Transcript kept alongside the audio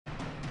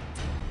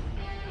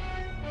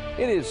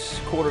It is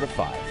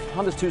 4:45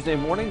 on this Tuesday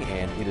morning,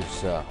 and it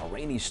is a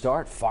rainy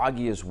start,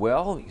 foggy as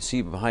well. You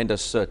see behind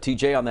us,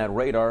 TJ on that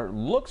radar.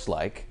 Looks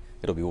like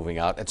it'll be moving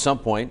out at some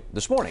point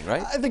this morning,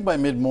 right? I think by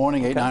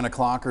mid-morning, 8, 9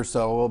 o'clock or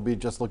so, we'll be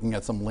just looking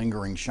at some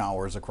lingering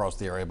showers across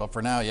the area. But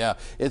for now, yeah,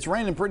 it's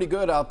raining pretty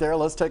good out there.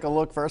 Let's take a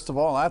look, first of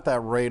all, at that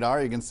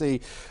radar. You can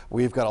see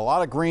we've got a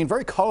lot of green,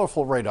 very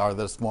colorful radar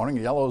this morning.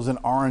 Yellows and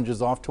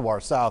oranges off to our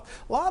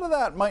south. A lot of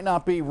that might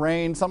not be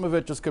rain. Some of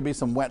it just could be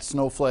some wet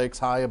snowflakes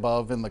high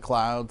above in the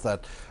clouds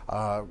that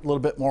are a little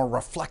bit more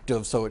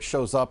reflective, so it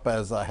shows up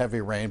as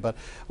heavy rain. But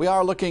we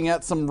are looking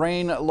at some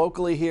rain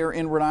locally here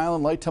in Rhode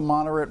Island, light to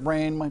moderate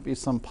rain. Might be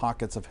some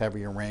pockets of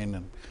heavier rain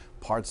in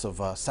parts of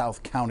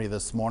South County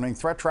this morning.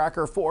 Threat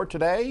tracker for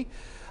today,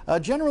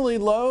 generally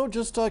low.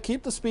 Just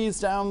keep the speeds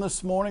down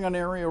this morning on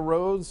area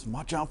roads.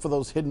 Watch out for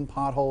those hidden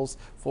potholes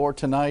for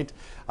tonight.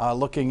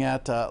 Looking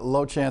at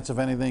low chance of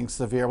anything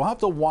severe. We'll have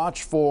to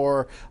watch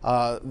for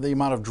the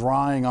amount of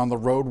drying on the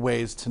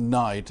roadways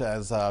tonight,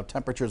 as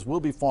temperatures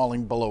will be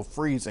falling below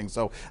freezing.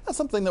 So that's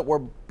something that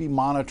we'll be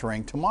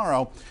monitoring.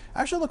 Tomorrow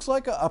actually looks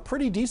like a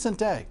pretty decent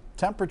day.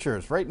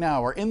 Temperatures right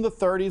now are in the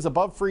 30s,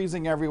 above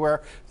freezing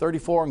everywhere.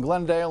 34 in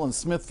Glendale and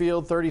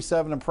Smithfield,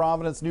 37 in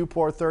Providence,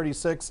 Newport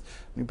 36,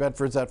 New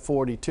Bedford's at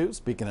 42.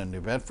 Speaking of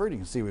New Bedford, you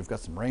can see we've got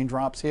some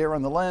raindrops here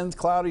on the lens,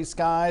 cloudy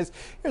skies.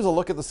 Here's a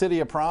look at the city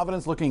of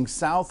Providence looking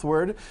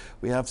southward.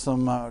 We have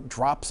some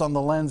drops on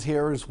the lens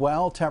here as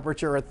well.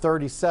 Temperature at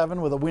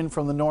 37 with a wind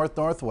from the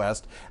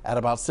north-northwest at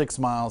about 6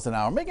 miles an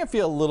hour. Making it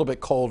feel a little bit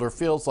colder.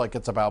 Feels like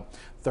it's about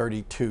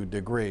 32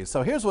 degrees.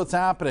 So here's what's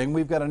happening.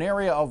 We've got an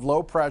area of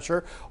low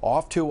pressure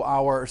off to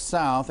our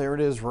south. There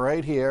it is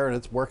right here, and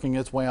it's working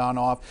its way on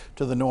off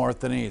to the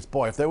north and east.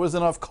 Boy, if there was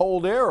enough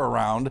cold air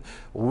around,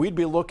 we'd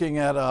be looking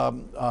at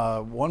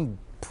one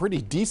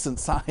pretty decent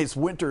sized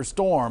winter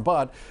storm,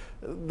 but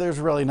there's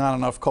really not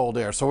enough cold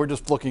air. So we're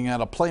just looking at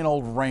a plain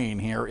old rain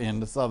here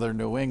in southern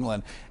New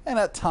England. And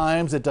at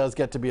times it does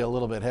get to be a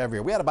little bit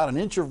heavier. We had about an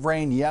inch of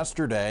rain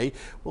yesterday.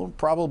 We'll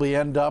probably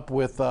end up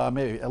with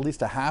maybe at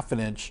least a half an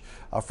inch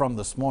from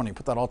this morning.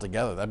 Put that all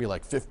together, that'd be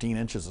like 15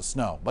 inches of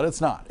snow. But it's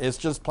not. It's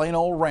just plain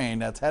old rain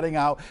that's heading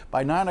out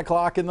by 9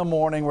 o'clock in the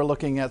morning. We're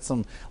looking at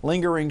some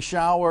lingering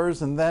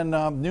showers, and then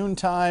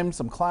noontime,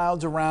 some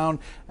clouds around,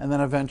 and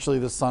then eventually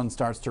the sun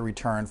starts to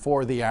return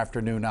for the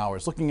afternoon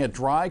hours. Looking at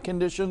dry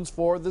conditions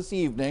for this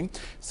evening.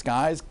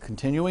 Skies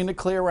continuing to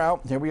clear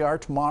out. Here we are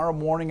tomorrow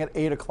morning at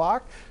 8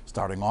 o'clock.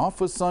 Starting off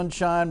with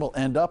sunshine. We'll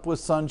end up with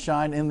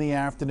sunshine in the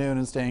afternoon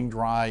and staying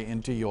dry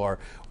into your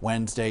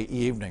Wednesday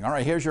evening. All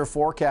right, here's your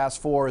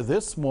forecast for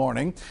this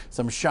morning.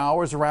 Some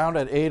showers around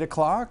at 8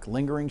 o'clock,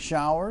 lingering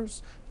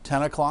showers.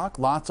 10 o'clock,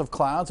 lots of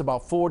clouds,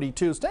 about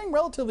 42. Staying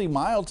relatively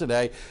mild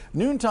today.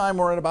 Noontime,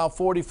 we're at about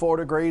 44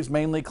 degrees,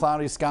 mainly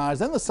cloudy skies.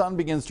 Then the sun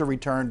begins to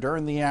return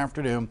during the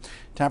afternoon.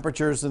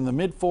 Temperatures in the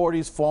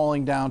mid-40s,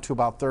 falling down to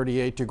about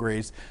 38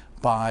 degrees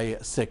by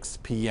 6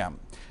 p.m.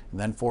 And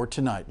then for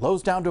tonight,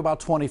 lows down to about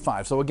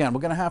 25. So again, we're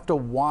going to have to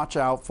watch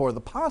out for the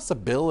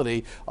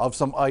possibility of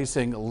some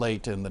icing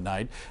late in the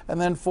night.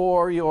 And then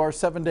for your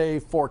 7-day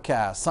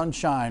forecast,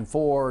 sunshine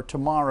for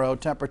tomorrow,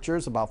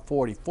 temperatures about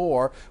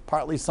 44,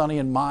 partly sunny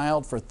and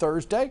mild for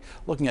Thursday.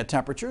 Looking at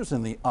temperatures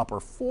in the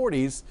upper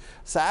 40s.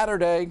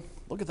 Saturday,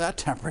 look at that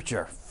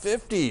temperature,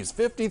 50s,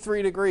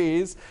 53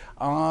 degrees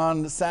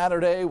on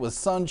Saturday with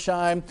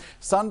sunshine.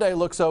 Sunday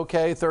looks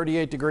okay,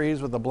 38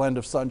 degrees with a blend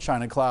of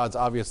sunshine and clouds,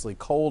 obviously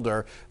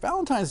colder.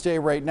 Valentine's Day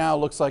right now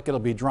looks like it'll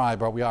be dry,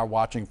 but we are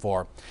watching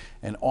for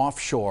an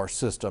offshore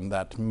system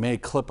that may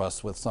clip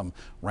us with some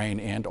rain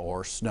and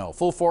or snow.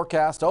 Full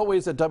forecast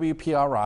always at WPRI.